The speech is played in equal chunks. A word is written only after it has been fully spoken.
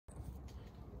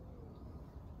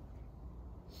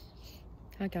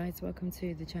Hi guys, welcome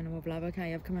to the channel of love.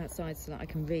 Okay, I've come outside so that I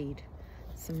can read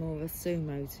some more of a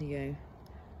SUMO to you.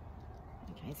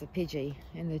 Okay, it's a Pidgey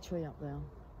in the tree up there.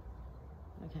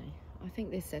 Okay, I think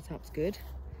this setup's good.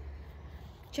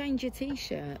 Change your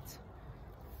t-shirt.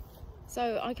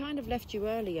 So I kind of left you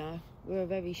earlier with a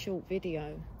very short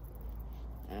video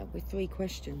with 3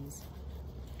 questions.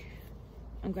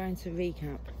 I'm going to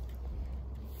recap.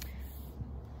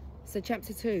 So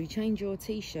chapter 2, change your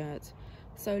t-shirt.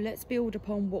 So let's build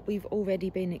upon what we've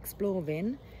already been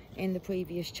exploring in the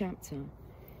previous chapter.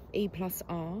 E plus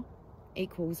R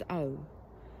equals O.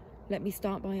 Let me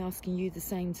start by asking you the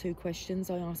same 2 questions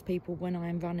I ask people when I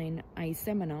am running a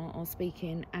seminar or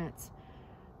speaking at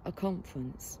a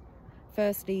conference.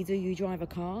 Firstly, do you drive a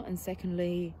car? And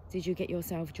secondly, did you get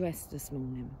yourself dressed this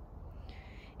morning?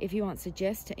 If you answered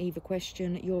yes to either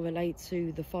question, you'll relate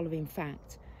to the following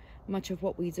fact. Much of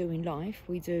what we do in life,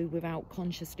 we do without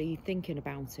consciously thinking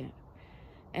about it.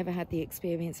 Ever had the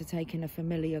experience of taking a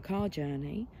familiar car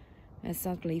journey and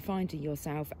suddenly finding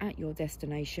yourself at your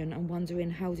destination and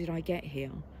wondering, how did I get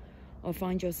here? Or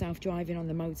find yourself driving on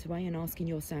the motorway and asking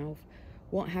yourself,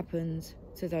 what happened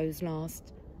to those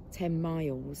last 10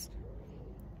 miles?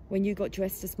 When you got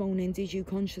dressed this morning, did you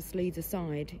consciously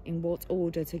decide in what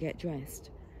order to get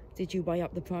dressed? Did you weigh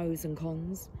up the pros and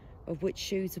cons of which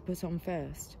shoe to put on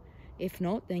first? If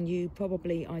not, then you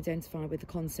probably identify with the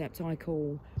concept I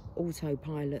call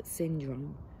autopilot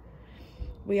syndrome.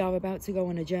 We are about to go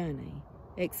on a journey,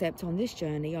 except on this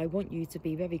journey I want you to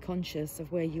be very conscious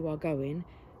of where you are going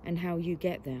and how you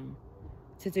get there.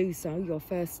 To do so, your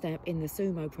first step in the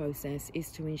SUMO process is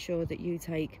to ensure that you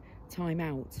take time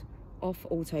out, off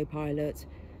autopilot,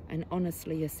 and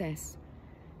honestly assess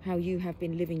how you have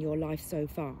been living your life so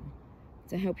far.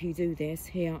 To help you do this,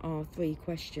 here are 3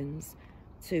 questions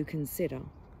to consider.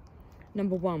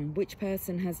 Number 1, which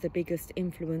person has the biggest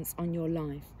influence on your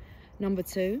life? Number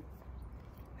 2,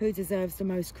 who deserves the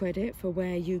most credit for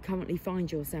where you currently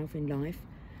find yourself in life?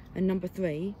 And number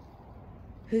 3,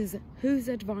 whose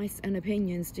advice and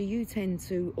opinions do you tend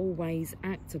to always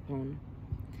act upon?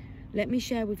 Let me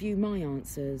share with you my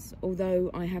answers, although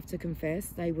I have to confess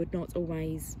they would not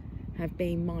always have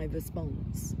been my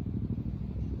response.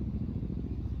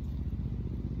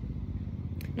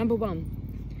 Number 1,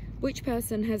 which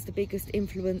person has the biggest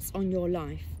influence on your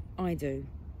life? I do.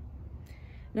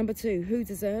 Number 2, who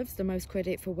deserves the most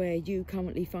credit for where you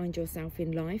currently find yourself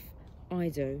in life? I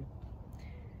do.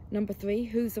 Number 3,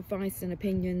 whose advice and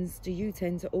opinions do you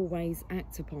tend to always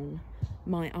act upon?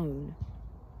 My own.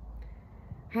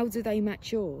 How do they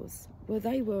match yours? Well,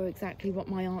 they were exactly what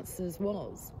my answers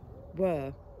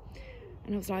were.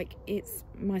 And I was like, it's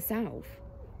myself,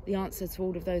 the answer to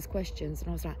all of those questions. And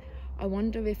I was like, I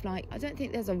wonder if, I don't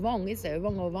think there's a wrong, is there? A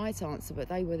wrong or right answer, but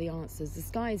they were the answers. The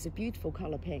sky is a beautiful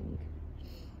colour pink.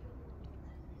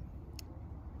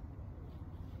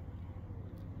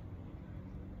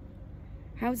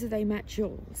 How do they match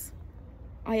yours?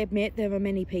 I admit there are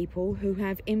many people who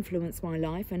have influenced my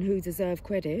life and who deserve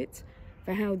credit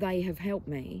for how they have helped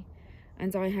me,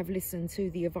 and I have listened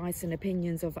to the advice and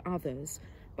opinions of others,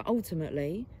 but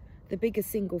ultimately, the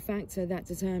biggest single factor that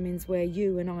determines where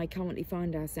you and I currently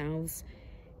find ourselves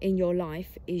in your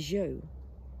life is you.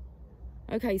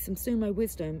 Okay, some SUMO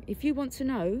wisdom. If you want to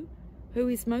know who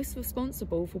is most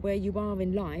responsible for where you are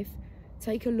in life,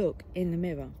 take a look in the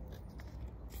mirror.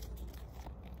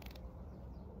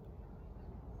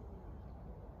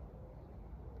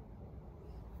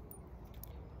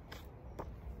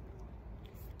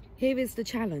 Here is the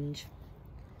challenge.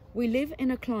 We live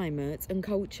in a climate and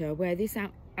culture where this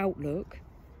outlook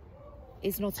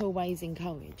is not always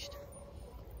encouraged.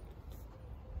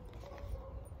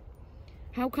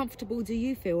 How comfortable do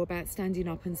you feel about standing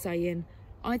up and saying,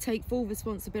 I take full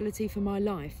responsibility for my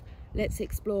life? Let's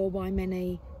explore why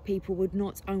many people would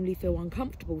not only feel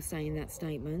uncomfortable saying that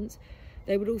statement,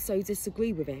 they would also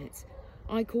disagree with it.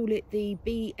 I call it the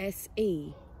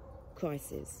BSE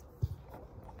crisis.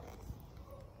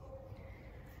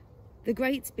 The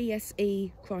Great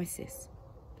BSE Crisis.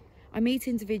 I meet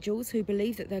individuals who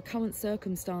believe that their current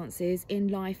circumstances in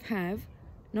life have,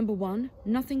 number 1,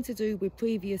 nothing to do with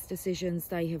previous decisions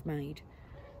they have made.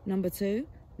 Number 2,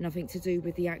 nothing to do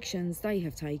with the actions they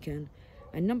have taken.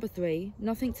 And number 3,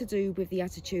 nothing to do with the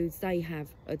attitudes they have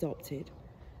adopted.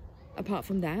 Apart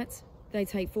from that, they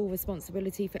take full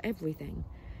responsibility for everything.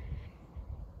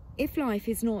 If life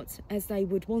is not as they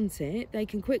would want it, they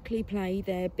can quickly play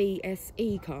their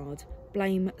BSE card,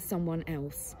 blame someone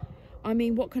else. I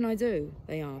mean, what can I do?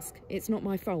 They ask. It's not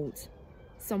my fault.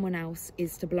 Someone else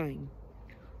is to blame.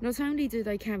 Not only do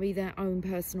they carry their own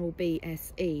personal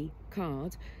BSE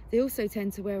card, they also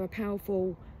tend to wear a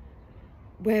powerful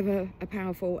wear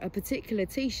a particular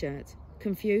t-shirt?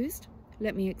 Confused?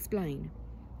 Let me explain.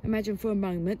 Imagine for a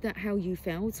moment that how you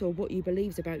felt or what you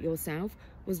believed about yourself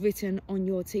was written on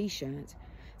your t-shirt.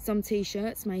 Some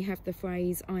t-shirts may have the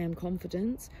phrase, I am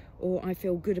confident, or I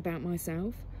feel good about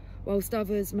myself, whilst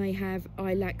others may have,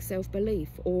 I lack self-belief,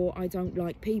 or I don't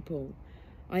like people.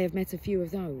 I have met a few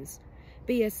of those.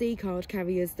 BSE card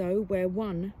carriers, though, wear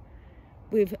one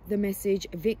with the message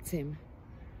victim.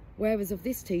 Wearers of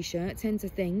this t-shirt tend to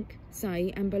think,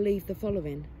 say, and believe the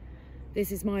following.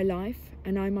 This is my life,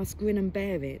 and I must grin and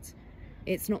bear it.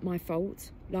 It's not my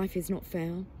fault. Life is not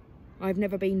fair. I've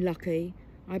never been lucky.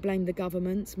 I blame the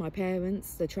government, my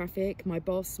parents, the traffic, my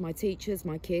boss, my teachers,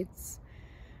 my kids.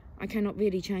 I cannot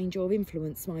really change or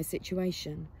influence my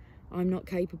situation. I'm not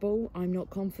capable. I'm not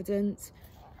confident.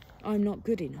 I'm not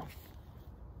good enough.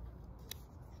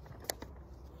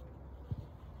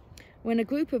 When a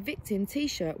group of victim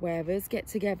t-shirt wearers get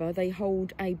together, they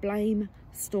hold a blame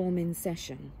storming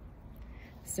session.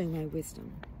 SUMO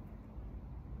wisdom.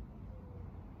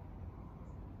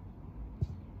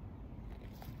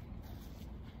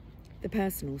 The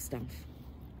personal stuff.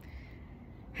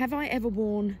 Have I ever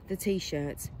worn the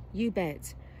t-shirt? You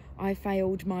bet. I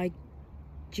failed my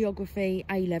geography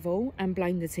A-level and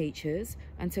blamed the teachers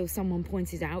until someone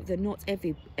pointed out that not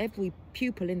every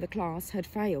pupil in the class had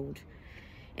failed.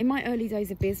 In my early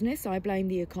days of business, I blamed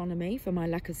the economy for my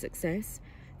lack of success.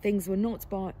 Things were not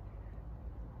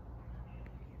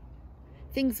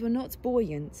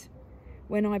buoyant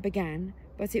when I began,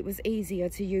 but it was easier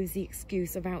to use the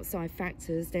excuse of outside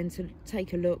factors than to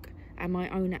take a look at my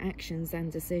own actions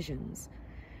and decisions.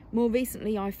 More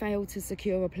recently, I failed to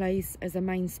secure a place as a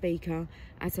main speaker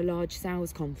at a large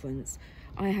sales conference.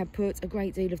 I had put a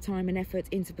great deal of time and effort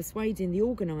into persuading the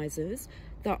organisers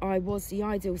that I was the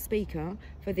ideal speaker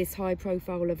for this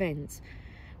high-profile event.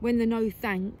 When the no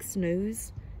thanks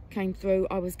news came through,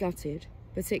 I was gutted,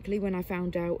 particularly when I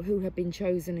found out who had been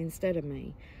chosen instead of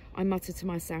me. I muttered to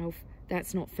myself,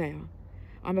 that's not fair.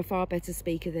 I'm a far better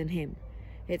speaker than him.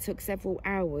 It took several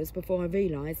hours before I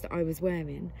realised that I was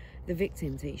wearing the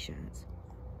victim t-shirt.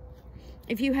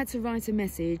 If you had to write a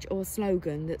message or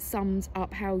slogan that summed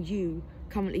up how you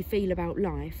currently feel about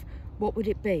life, what would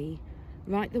it be?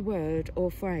 Write the word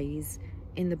or phrase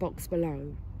in the box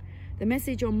below. The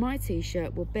message on my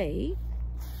t-shirt will be,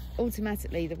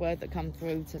 automatically the word that come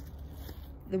through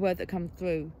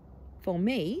for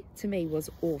me, to me, was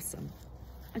awesome.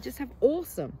 I just have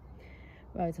awesome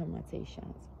right on my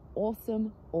t-shirt.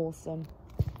 Awesome, awesome,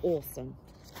 awesome.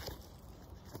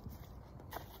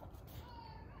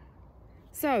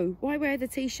 So, why wear the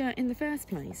t-shirt in the first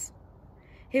place?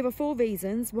 Here are 4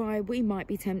 reasons why we might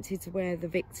be tempted to wear the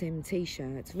victim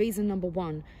t-shirt. Reason number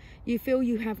 1, you feel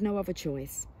you have no other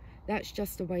choice. That's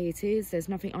just the way it is, there's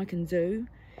nothing I can do,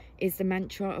 is the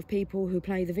mantra of people who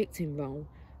play the victim role.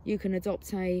 You can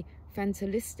adopt a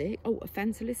fatalistic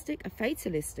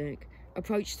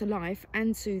approach to life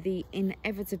and to the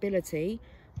inevitability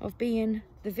of being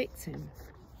the victim.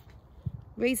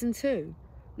 Reason 2,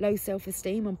 low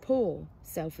self-esteem and poor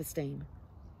self-esteem.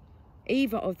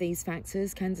 Either of these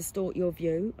factors can distort your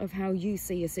view of how you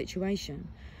see a situation.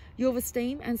 Your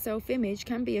esteem and self-image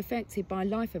can be affected by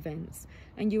life events,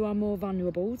 and you are more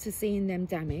vulnerable to seeing them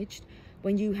damaged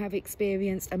when you have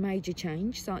experienced a major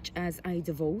change, such as a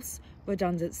divorce,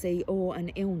 redundancy, or an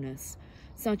illness.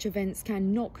 Such events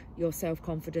can knock your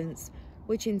self-confidence,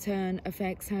 which in turn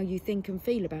affects how you think and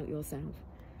feel about yourself.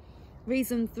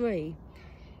 Reason 3,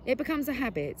 it becomes a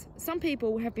habit. Some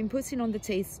people have been putting on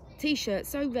the t-shirt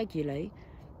so regularly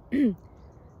that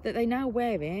they now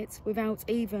wear it without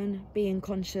even being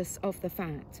conscious of the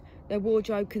fact. Their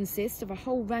wardrobe consists of a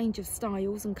whole range of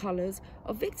styles and colours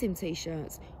of victim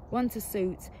t-shirts, one to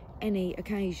suit any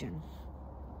occasion.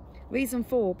 Reason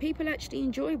 4, people actually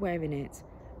enjoy wearing it.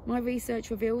 My research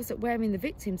reveals that wearing the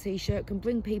victim t-shirt can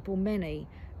bring people many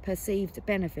perceived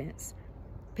benefits.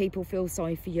 People feel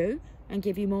sorry for you and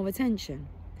give you more attention.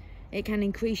 It can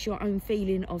increase your own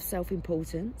feeling of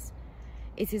self-importance.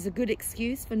 It is a good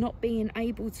excuse for not being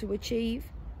able to achieve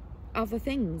other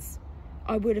things.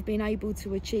 I would have been able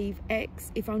to achieve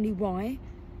X if only Y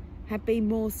had been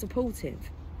more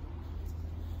supportive.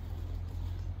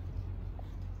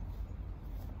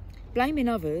 Blaming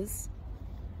others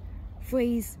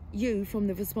frees you from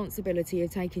the responsibility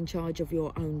of taking charge of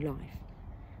your own life.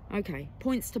 Okay,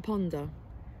 points to ponder.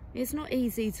 It's not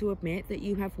easy to admit that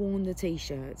you have worn the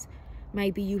t-shirt.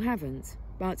 Maybe you haven't,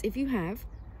 but if you have,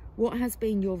 what has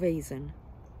been your reason?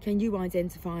 Can you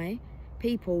identify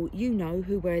people you know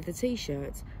who wear the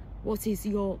t-shirt? What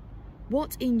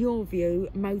in your view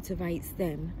motivates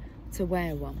them to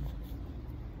wear one?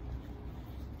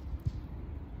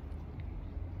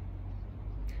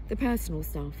 The personal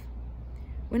stuff.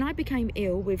 When I became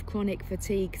ill with chronic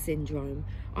fatigue syndrome,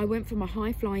 I went from a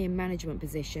high-flying management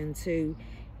position to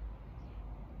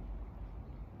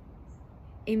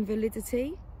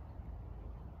invalidity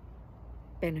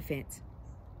benefit.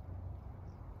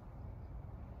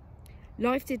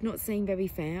 Life did not seem very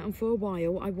fair, and for a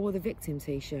while I wore the victim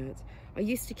t-shirt. I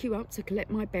used to queue up to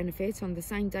collect my benefit on the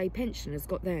same day pensioners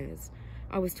got theirs.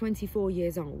 I was 24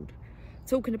 years old.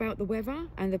 Talking about the weather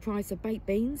and the price of baked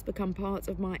beans become part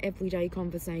of my everyday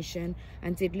conversation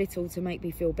and did little to make me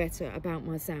feel better about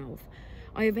myself.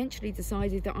 I eventually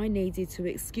decided that I needed to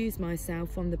excuse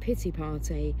myself from the pity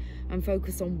party and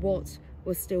focus on what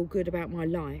was still good about my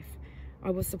life. I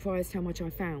was surprised how much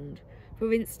I found.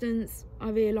 For instance,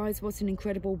 I realised what an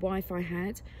incredible wife I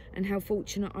had and how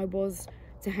fortunate I was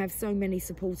to have so many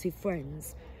supportive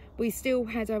friends. We still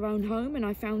had our own home, and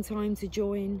I found time to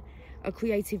join a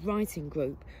creative writing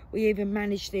group. We even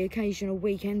managed the occasional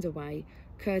weekend away,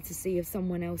 courtesy of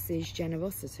someone else's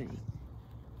generosity.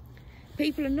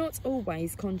 People are not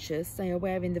always conscious they are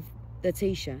wearing the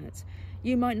t-shirt.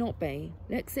 You might not be.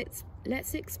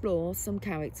 Let's explore some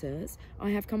characters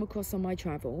I have come across on my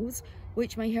travels,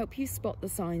 which may help you spot the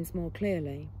signs more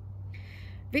clearly.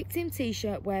 Victim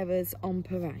t-shirt wearers on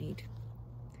parade.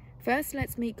 First,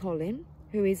 let's meet Colin,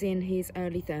 who is in his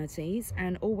early 30s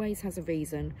and always has a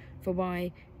reason for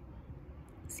why,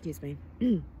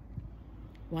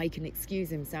 why he can excuse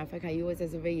himself. Okay, he always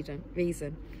has a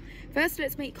reason. First,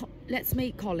 let's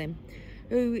meet Colin,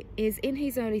 who is in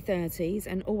his early 30s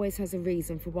and always has a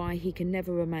reason for why he can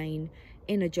never remain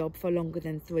in a job for longer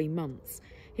than 3 months.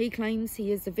 He claims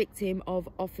he is the victim of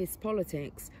office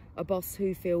politics, a boss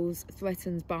who feels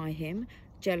threatened by him,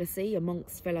 jealousy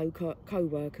amongst fellow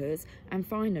co-workers, and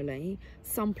finally,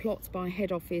 some plot by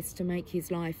head office to make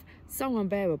his life so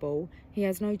unbearable he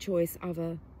has no choice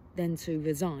other than to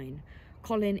resign.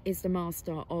 Colin is the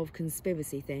master of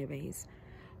conspiracy theories.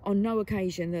 On no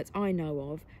occasion that I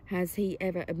know of has he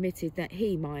ever admitted that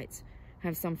he might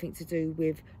have something to do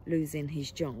with losing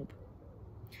his job.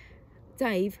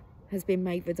 Dave has been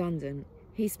made redundant.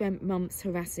 He spent months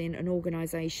harassing an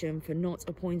organisation for not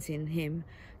appointing him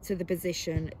to the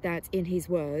position that, in his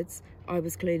words, I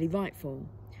was clearly right for.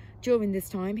 During this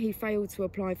time, he failed to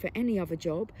apply for any other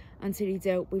job until he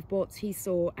dealt with what he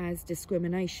saw as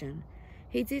discrimination.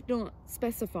 He did not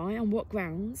specify on what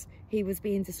grounds he was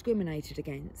being discriminated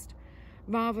against.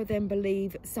 Rather than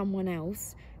believe someone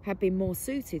else had been more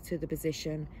suited to the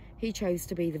position, he chose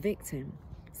to be the victim.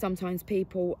 Sometimes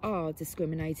people are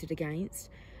discriminated against,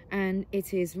 and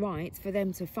it is right for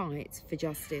them to fight for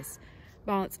justice.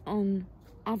 But on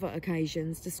other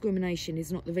occasions, discrimination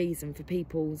is not the reason for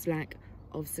people's lack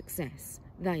of success.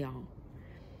 They are.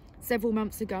 Several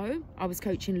months ago, I was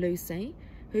coaching Lucy,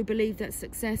 who believed that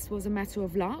success was a matter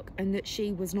of luck and that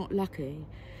she was not lucky.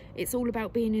 It's all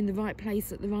about being in the right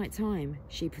place at the right time,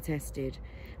 she protested,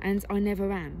 and I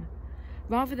never am.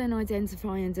 Rather than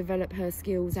identify and develop her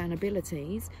skills and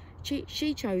abilities,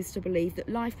 she chose to believe that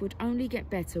life would only get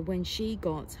better when she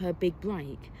got her big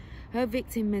break. Her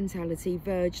victim mentality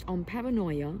verged on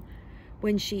paranoia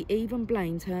when she even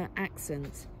blamed her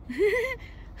accent.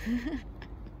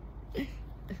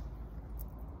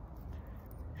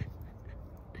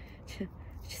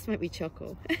 Just made me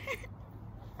chuckle.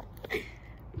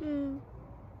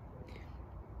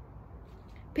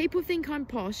 People think I'm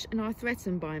posh and are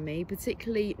threatened by me,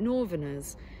 particularly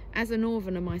Northerners. As a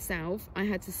Northerner myself, I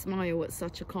had to smile at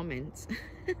such a comment.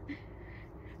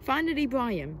 Finally,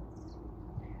 Brian,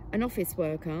 an office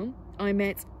worker I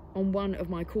met on one of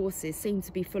my courses, seemed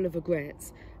to be full of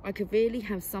regrets. I could really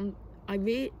have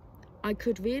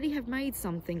made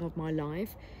something of my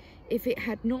life if it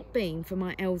had not been for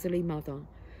my elderly mother.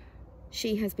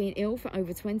 She has been ill for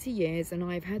over 20 years and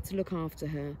I have had to look after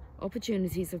her.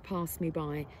 Opportunities have passed me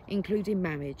by, including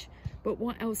marriage. But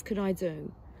what else could I do?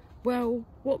 Well,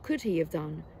 what could he have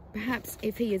done? Perhaps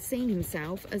if he had seen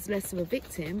himself as less of a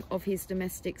victim of his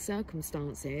domestic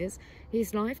circumstances,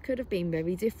 his life could have been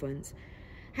very different.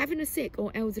 Having a sick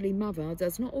or elderly mother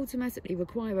does not automatically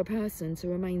require a person to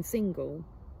remain single.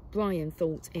 Brian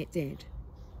thought it did.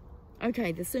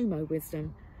 Okay, the SUMO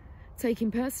wisdom.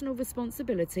 Taking personal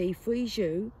responsibility frees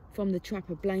you from the trap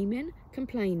of blaming,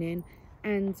 complaining,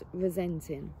 and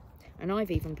resenting. And I've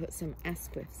even put some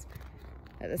asterisks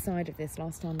at the side of this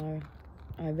last time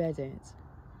I read it.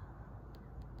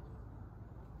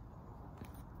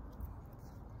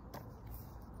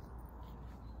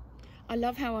 I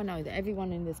love how I know that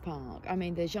everyone in this park, I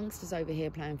mean, there's youngsters over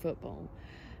here playing football,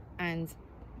 and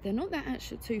they're not that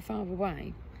actually too far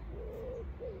away.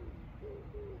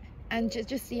 And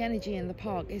just the energy in the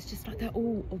park, it's just like they're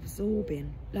all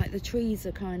absorbing. Like the trees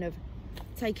are kind of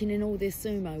taking in all this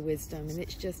sumo wisdom, and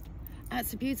it's just,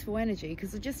 it's a beautiful energy,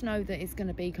 because I just know that it's going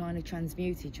to be kind of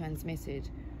transmitted.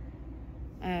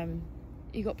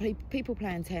 You got people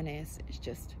playing tennis. It's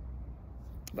just,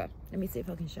 well, let me see if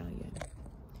I can show you.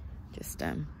 Just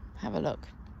have a look.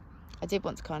 I did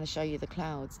want to kind of show you the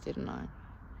clouds, didn't I?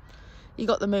 You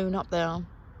got the moon up there.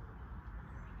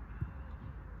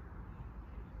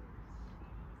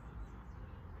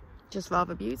 Just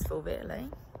rather beautiful, really.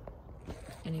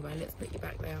 Anyway, let's put you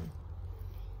back down.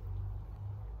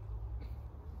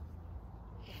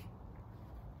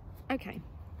 Okay.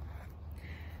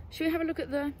 Should we have a look at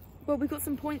the... Well, we've got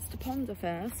some points to ponder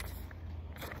first.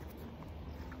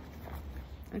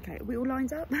 Okay, are we all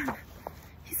lined up?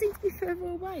 You seem to be further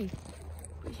away.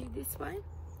 Is you this way?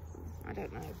 I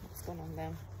don't know what's going on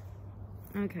there.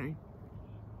 Okay.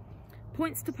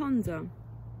 Points to ponder.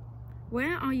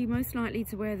 Where are you most likely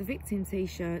to wear the victim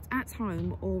t-shirt, at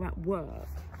home or at work?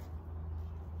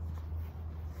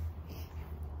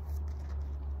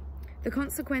 The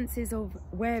consequences of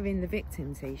wearing the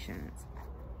victim t-shirt.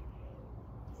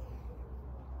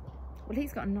 Well,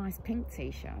 he's got a nice pink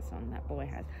t-shirt on, that boy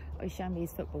has. Oh, he's showing me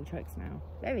his football tricks now.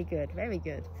 Very good, very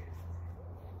good.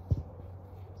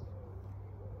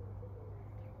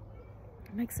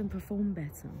 It makes them perform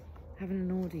better, having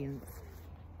an audience.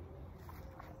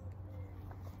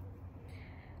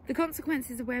 The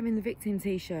consequences of wearing the victim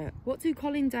t-shirt. What do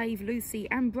Colin, Dave, Lucy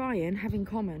and Brian have in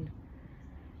common?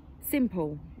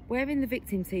 Simple. Wearing the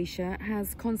victim t-shirt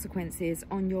has consequences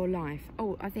on your life.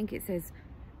 Oh, I think it says,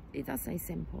 it does say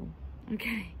simple.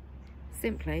 Okay.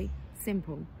 Simply,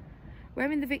 simple.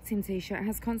 Wearing the victim t-shirt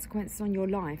has consequences on your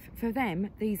life. For them,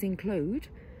 these include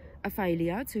a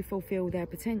failure to fulfill their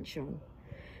potential,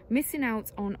 missing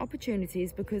out on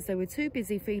opportunities because they were too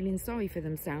busy feeling sorry for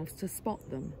themselves to spot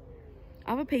them,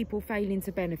 other people failing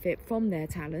to benefit from their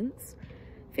talents,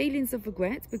 feelings of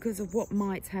regret because of what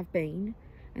might have been,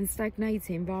 and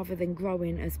stagnating rather than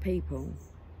growing as people.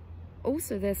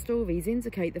 Also, their stories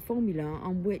indicate the formula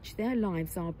on which their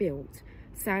lives are built.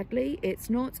 Sadly, it's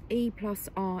not E plus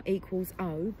R equals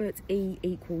O, but E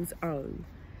equals O.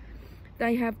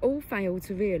 They have all failed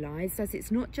to realise that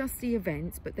it's not just the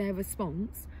event, but their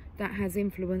response that has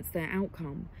influenced their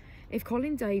outcome. If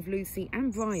Colin, Dave, Lucy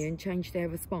and Brian change their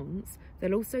response,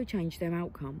 they'll also change their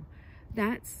outcome.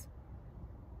 That's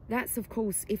of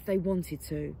course if they wanted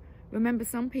to. Remember,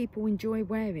 some people enjoy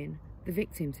wearing the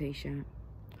victim t-shirt.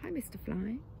 Hi, Mr.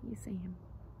 Fly. You see him.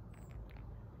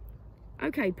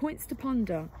 Okay, points to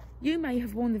ponder. You may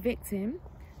have worn the victim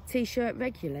t-shirt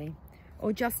regularly,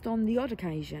 or just on the odd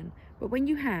occasion, but when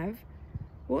you have,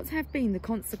 what have been the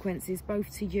consequences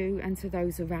both to you and to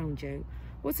those around you?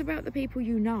 What about the people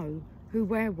you know who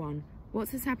wear one? What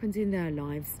has happened in their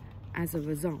lives as a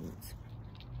result?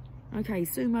 Okay,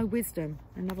 Sumo Wisdom,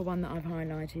 another one that I've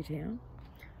highlighted here.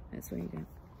 Let's read it.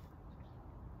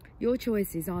 Your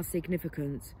choices are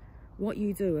significant. What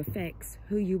you do affects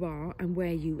who you are and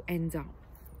where you end up.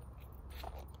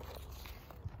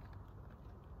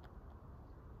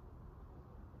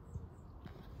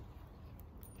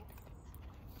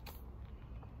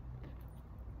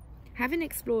 Having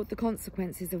explored the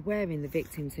consequences of wearing the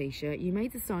victim t-shirt, you may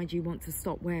decide you want to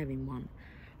stop wearing one.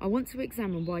 I want to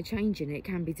examine why changing it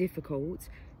can be difficult.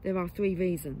 There are 3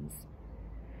 reasons.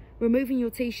 Removing your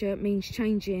t-shirt means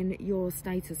changing your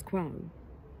status quo.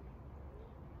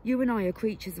 You and I are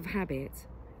creatures of habit,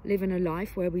 living a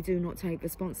life where we do not take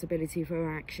responsibility for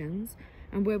our actions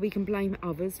and where we can blame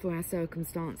others for our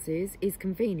circumstances is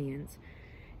convenient.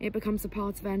 It becomes a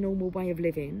part of our normal way of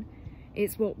living.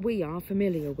 It's what we are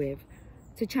familiar with.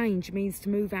 To change means to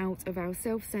move out of our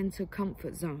self-centered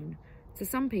comfort zone. To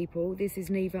some people, this is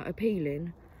neither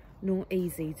appealing nor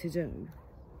easy to do.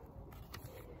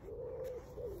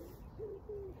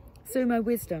 Sumo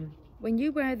Wisdom. When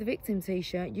you wear the victim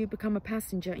t-shirt, you become a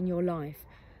passenger in your life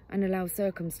and allow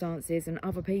circumstances and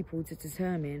other people to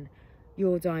determine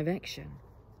your direction.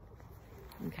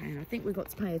 Okay, and I think we've got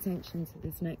to pay attention to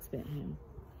this next bit here.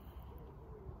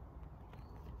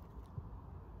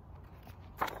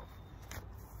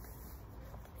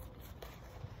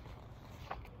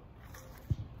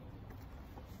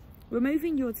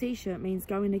 Removing your t-shirt means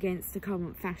going against the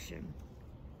current fashion.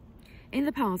 In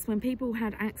the past, when people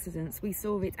had accidents, we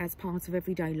saw it as part of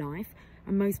everyday life,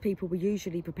 and most people were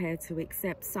usually prepared to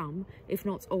accept some, if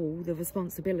not all, the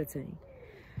responsibility.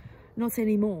 Not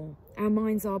anymore. Our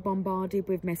minds are bombarded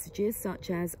with messages such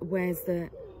as, where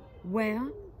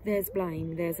there's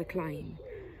blame, there's a claim.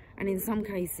 And in some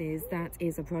cases, that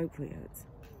is appropriate.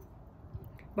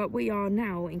 But we are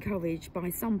now encouraged by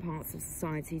some parts of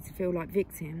society to feel like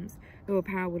victims who are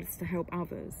powerless to help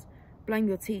others. Blame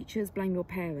your teachers, blame your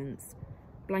parents,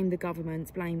 blame the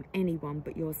government, blame anyone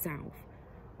but yourself.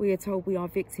 We are told we are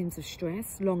victims of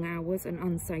stress, long hours and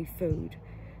unsafe food.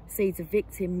 Seeds of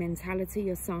victim mentality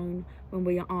are sown when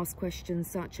we are asked questions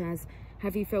such as,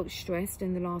 have you felt stressed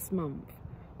in the last month?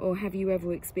 Or have you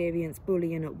ever experienced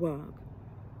bullying at work?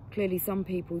 Clearly some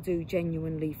people do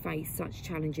genuinely face such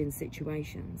challenging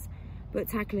situations, but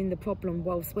tackling the problem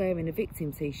whilst wearing a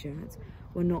victim t-shirt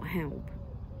will not help.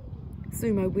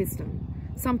 SUMO wisdom.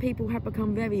 Some people have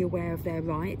become very aware of their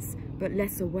rights, but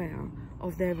less aware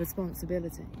of their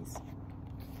responsibilities.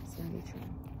 It's very true.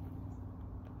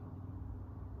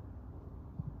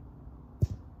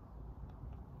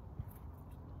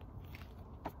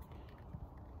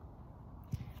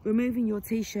 Removing your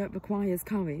t-shirt requires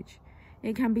courage.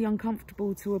 It can be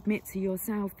uncomfortable to admit to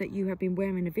yourself that you have been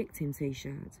wearing a victim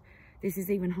t-shirt. This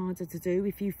is even harder to do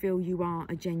if you feel you are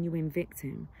a genuine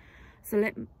victim. So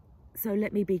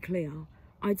let me be clear.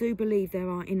 I do believe there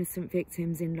are innocent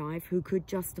victims in life who could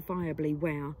justifiably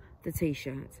wear the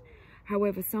t-shirt.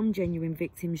 However, some genuine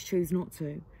victims choose not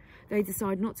to. They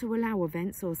decide not to allow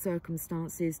events or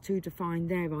circumstances to define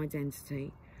their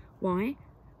identity. Why?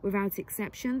 Without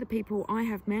exception, the people I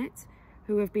have met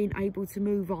who have been able to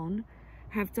move on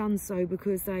have done so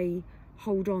because they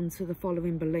hold on to the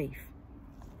following belief.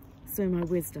 SUMO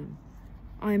wisdom.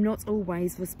 I am not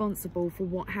always responsible for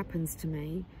what happens to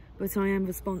me, but I am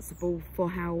responsible for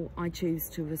how I choose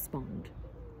to respond.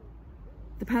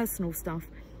 The personal stuff.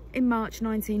 In March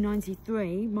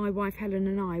 1993, my wife Helen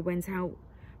and I went out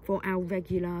for our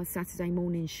regular Saturday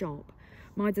morning shop.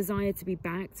 My desire to be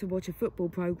back to watch a football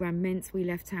programme meant we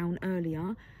left town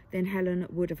earlier than Helen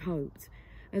would have hoped.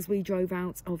 As we drove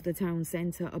out of the town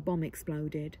centre, a bomb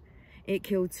exploded. It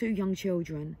killed 2 young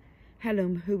children.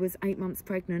 Helen, who was 8 months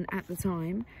pregnant at the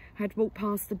time, had walked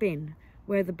past the bin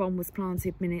where the bomb was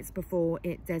planted minutes before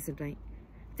it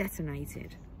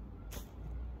detonated.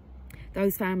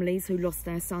 Those families who lost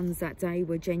their sons that day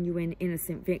were genuine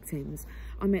innocent victims.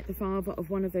 I met the father of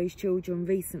one of those children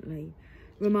recently.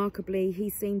 Remarkably, he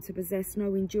seemed to possess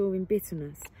no enduring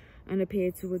bitterness and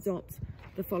appeared to adopt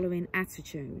the following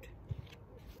attitude.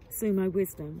 SUMO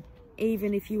wisdom.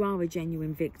 Even if you are a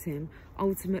genuine victim,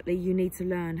 ultimately you need to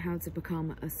learn how to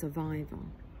become a survivor.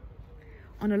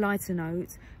 On a lighter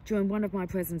note, during one of my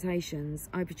presentations,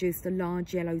 I produced a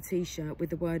large yellow t-shirt with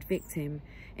the word victim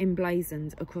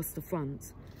emblazoned across the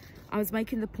front. I was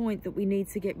making the point that we need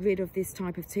to get rid of this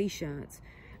type of t-shirt.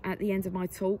 At the end of my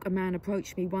talk, a man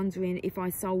approached me wondering if I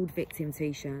sold victim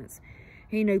t-shirts.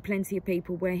 He knew plenty of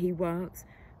people where he worked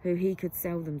who he could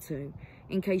sell them to.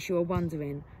 In case you are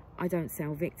wondering, I don't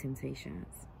sell victim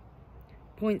t-shirts.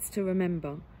 Points to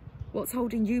remember. What's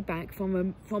holding you back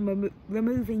from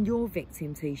removing your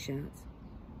victim t-shirt?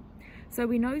 So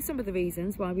we know some of the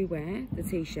reasons why we wear the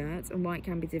t-shirts and why it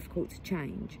can be difficult to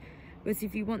change. But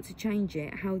if you want to change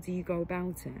it, how do you go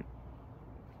about it?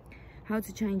 How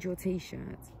to change your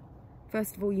t-shirt?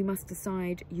 First of all, you must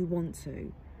decide you want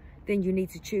to. Then you need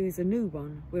to choose a new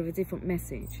one with a different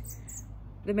message.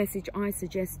 The message I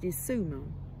suggest is SUMO.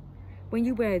 When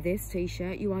you wear this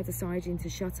t-shirt, you are deciding to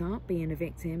shut up being a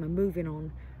victim and moving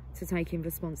on to taking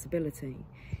responsibility.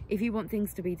 If you want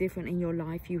things to be different in your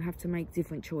life, you have to make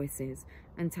different choices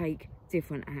and take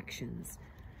different actions.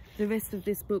 The rest of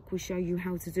this book will show you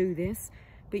how to do this,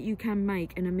 but you can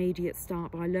make an immediate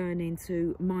start by learning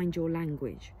to mind your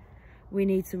language. We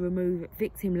need to remove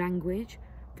victim language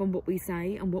from what we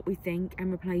say and what we think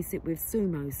and replace it with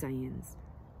SUMO sayings.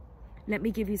 Let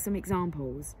me give you some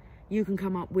examples. You can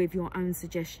come up with your own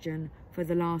suggestion for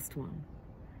the last one.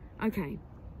 Okay.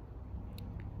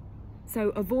 So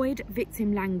avoid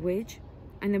victim language,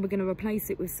 and then we're going to replace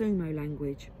it with SUMO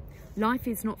language. Life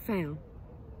is not fair.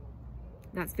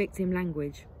 That's victim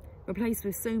language. Replace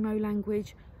with SUMO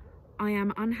language. I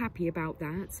am unhappy about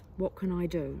that. What can I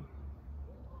do?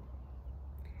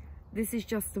 This is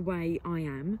just the way I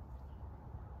am.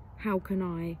 How can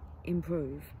I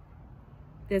improve?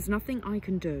 There's nothing I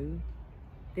can do.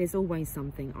 There's always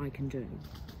something I can do.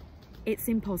 It's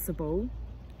impossible.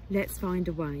 Let's find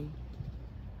a way.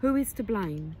 Who is to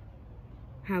blame?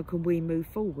 How can we move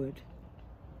forward?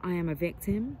 I am a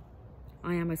victim.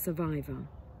 I am a survivor.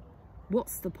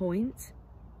 What's the point?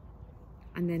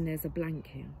 And then there's a blank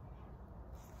here.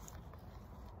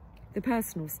 The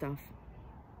personal stuff.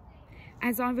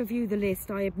 As I review the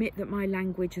list, I admit that my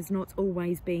language has not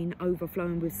always been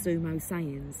overflowing with SUMO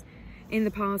sayings. In the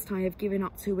past, I have given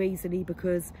up too easily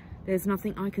because there's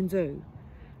nothing I can do.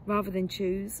 Rather than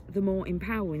choose the more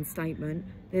empowering statement,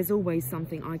 there's always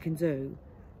something I can do,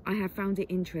 I have found it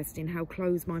interesting how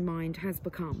closed my mind has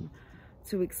become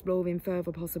to exploring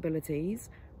further possibilities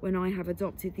when I have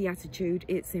adopted the attitude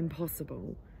it's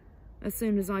impossible. As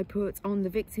soon as I put on the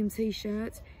victim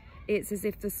t-shirt, it's as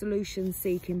if the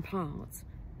solution-seeking part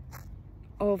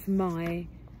of my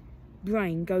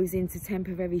brain goes into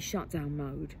temporary shutdown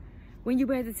mode. When you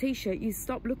wear the t-shirt, you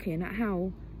stop looking at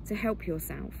how to help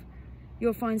yourself.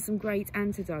 You'll find some great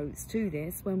antidotes to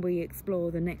this when we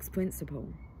explore the next principle.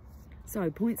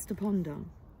 So, points to ponder.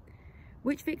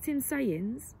 Which victim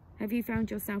sayings have you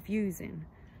found yourself using?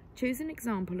 Choose an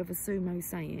example of a SUMO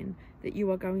saying that you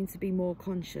are going to be more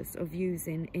conscious of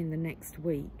using in the next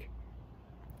week.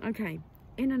 Okay,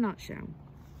 in a nutshell,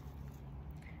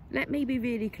 let me be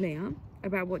really clear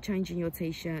about what changing your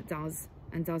t-shirt does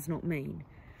and does not mean.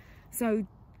 So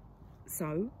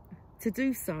to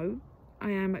do so,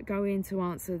 I am going to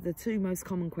answer the two most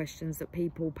common questions that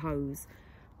people pose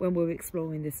when we're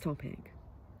exploring this topic.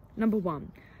 Number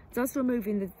one, does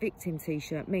removing the victim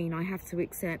t-shirt mean I have to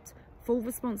accept full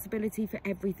responsibility for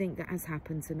everything that has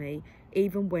happened to me,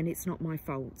 even when it's not my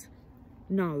fault?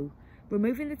 No.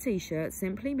 Removing the t-shirt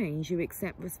simply means you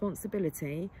accept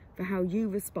responsibility for how you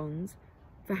respond,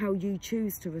 for how you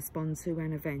choose to respond to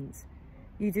an event.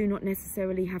 You do not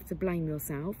necessarily have to blame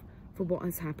yourself for what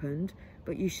has happened,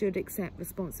 but you should accept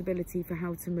responsibility for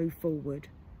how to move forward.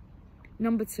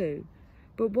 Number two,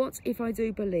 but what if I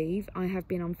do believe I have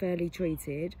been unfairly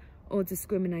treated or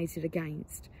discriminated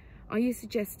against? Are you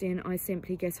suggesting I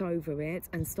simply get over it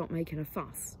and stop making a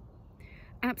fuss?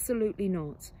 Absolutely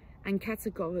not, and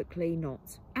categorically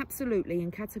not. Absolutely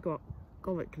and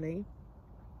categorically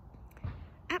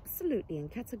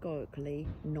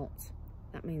not.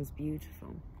 That means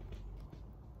beautiful.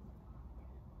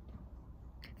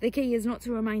 The key is not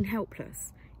to remain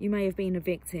helpless. You may have been a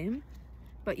victim,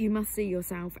 but you must see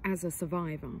yourself as a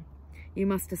survivor. You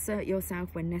must assert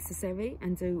yourself when necessary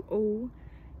and do all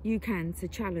you can to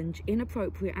challenge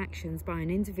inappropriate actions by an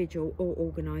individual or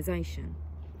organisation.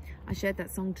 I shared that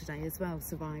song today as well,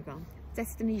 Survivor,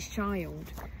 Destiny's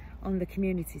Child, on the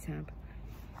community tab.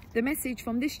 The message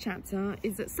from this chapter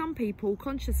is that some people,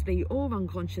 consciously or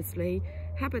unconsciously,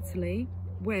 habitually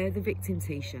wear the victim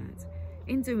t-shirt.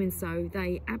 In doing so,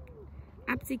 they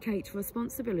abdicate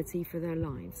responsibility for their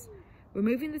lives.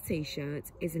 Removing the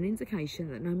t-shirt is an indication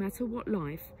that no matter what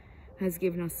life has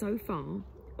given us so far,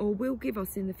 or will give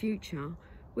us in the future,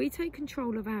 we take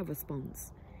control of our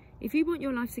response. If you want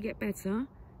your life to get better,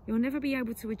 you'll never be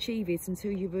able to achieve it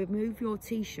until you remove your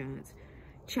t-shirt.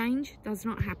 Change does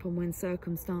not happen when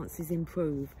circumstances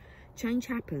improve. Change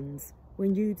happens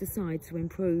when you decide to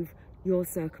improve your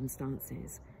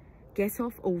circumstances. Get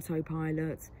off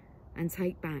autopilot and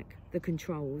take back the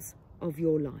controls of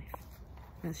your life.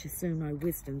 That's your SUMO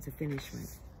wisdom to finish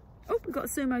with. Oh, we've got a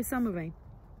SUMO summary.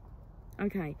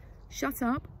 Okay, shut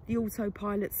up the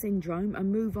autopilot syndrome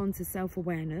and move on to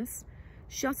self-awareness.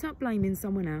 Shut up blaming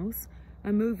someone else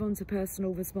and move on to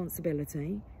personal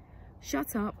responsibility.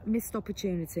 Shut up missed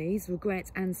opportunities,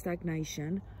 regret and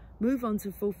stagnation. Move on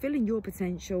to fulfilling your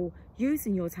potential,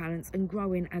 using your talents and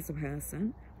growing as a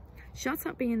person. Shut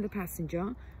up being the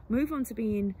passenger. Move on to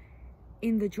being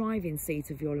in the driving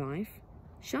seat of your life.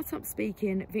 Shut up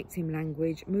speaking victim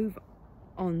language. Move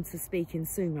on to speaking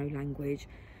SUMO language.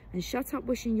 And shut up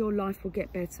wishing your life will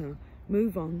get better.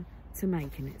 Move on to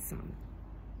making it so.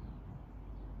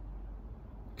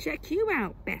 Check you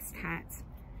out, Best Hat.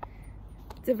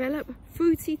 Develop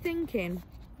fruity thinking,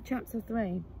 chapter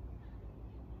 3.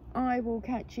 I will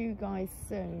catch you guys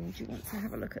soon. Do you want to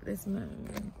have a look at this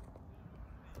moon?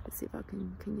 Let's see if I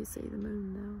can you see the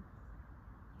moon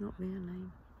now? Not really.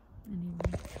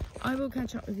 Anyway, I will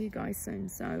catch up with you guys soon.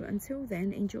 So until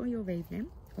then, enjoy your evening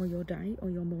or your day or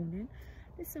your morning.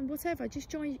 Listen, whatever,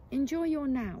 just enjoy your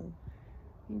now.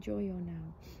 Enjoy your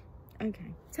now.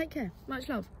 Okay, take care. Much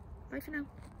love. Bye for now.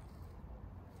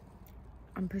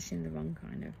 I'm pushing the wrong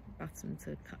kind of button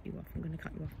to cut you off. I'm going to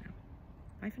cut you off now.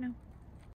 Bye for now.